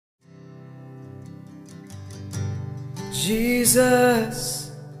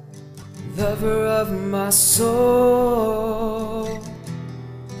Jesus, lover of my soul.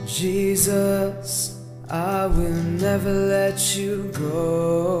 Jesus, I will never let you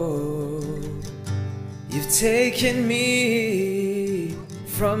go. You've taken me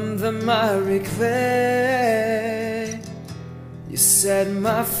from the miry clay. You set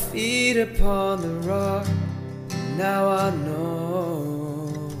my feet upon the rock. Now I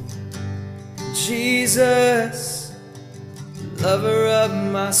know, Jesus, lover of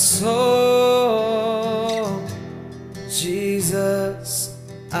my soul. Jesus,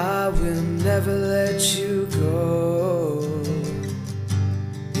 I will never let you go.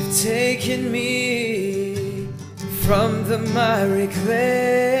 You've taken me from the miry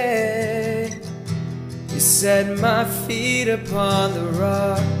clay. You set my feet upon the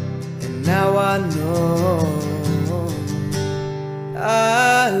rock, and now I know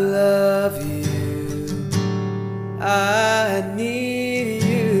I love you, I need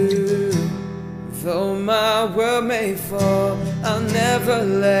you. Though my world may fall, I'll never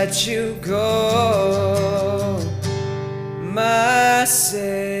let you go. My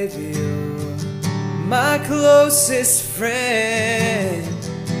Savior, my closest friend,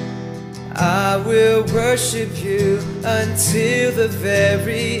 I will worship you until the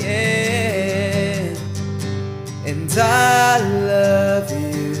very end. And I love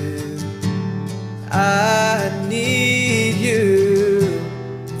you, I need you.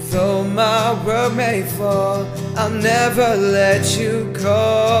 Though my world may fall, I'll never let you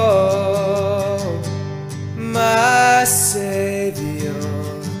go. My Savior,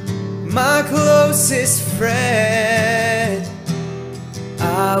 my closest friend,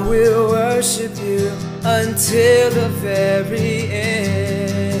 I will worship you until the very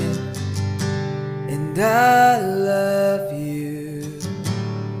end. And I love you,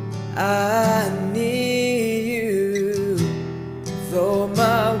 I need you. Though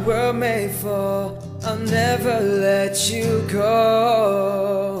my world may fall, I'll never let you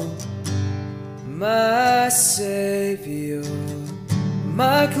go. My Savior,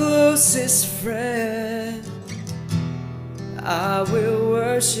 my closest friend, I will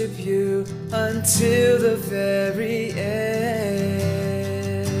worship you until the very end.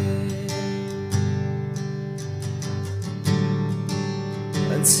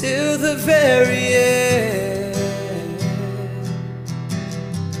 Until the very end.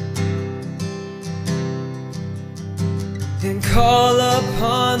 And call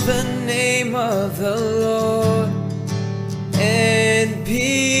upon the name of the Lord and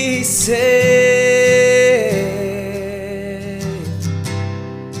be saved.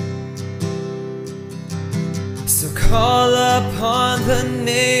 So call upon the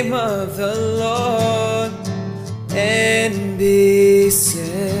name of the Lord and be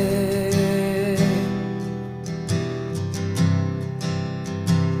saved.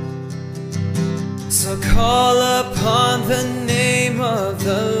 So call upon the name of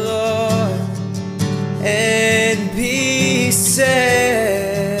the Lord and be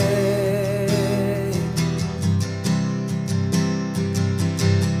saved.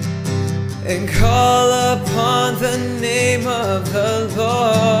 And call upon the name of the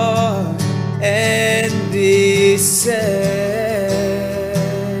Lord and be saved.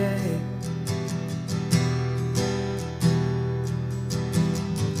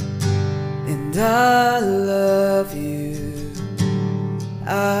 And I love you,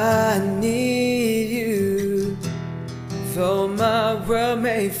 I need you. Though my world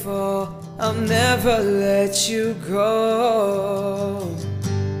may fall, I'll never let you go.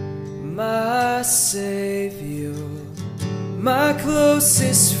 My Savior, my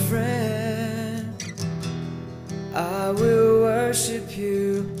closest friend, I will worship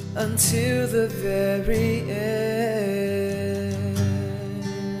you until the very end.